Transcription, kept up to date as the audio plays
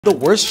The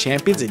worst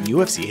champions in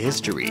UFC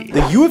history.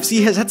 The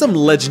UFC has had some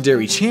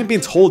legendary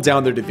champions hold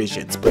down their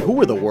divisions, but who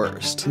were the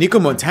worst?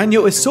 Nicco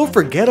Montano is so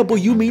forgettable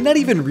you may not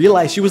even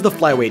realize she was the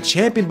flyweight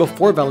champion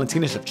before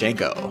Valentina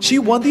Schevchenko. She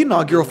won the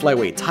inaugural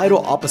flyweight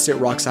title opposite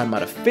Roxanne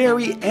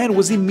Modafferi and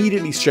was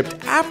immediately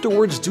stripped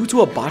afterwards due to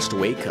a botched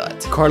weight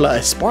cut. Carla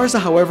Esparza,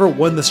 however,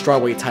 won the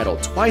strawweight title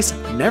twice,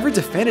 never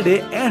defended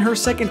it, and her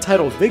second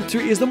title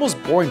victory is the most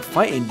boring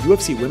fight in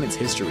UFC women's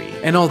history.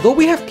 And although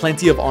we have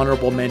plenty of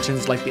honorable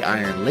mentions like the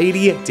Iron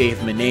Lady,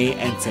 Menne,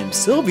 and Tim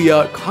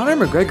Sylvia, Conor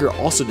McGregor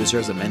also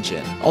deserves a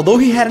mention. Although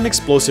he had an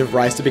explosive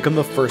rise to become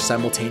the first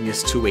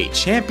simultaneous two-weight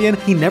champion,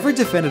 he never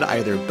defended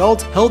either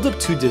belt, held up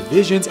two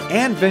divisions,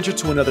 and ventured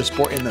to another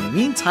sport in the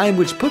meantime,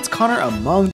 which puts Conor among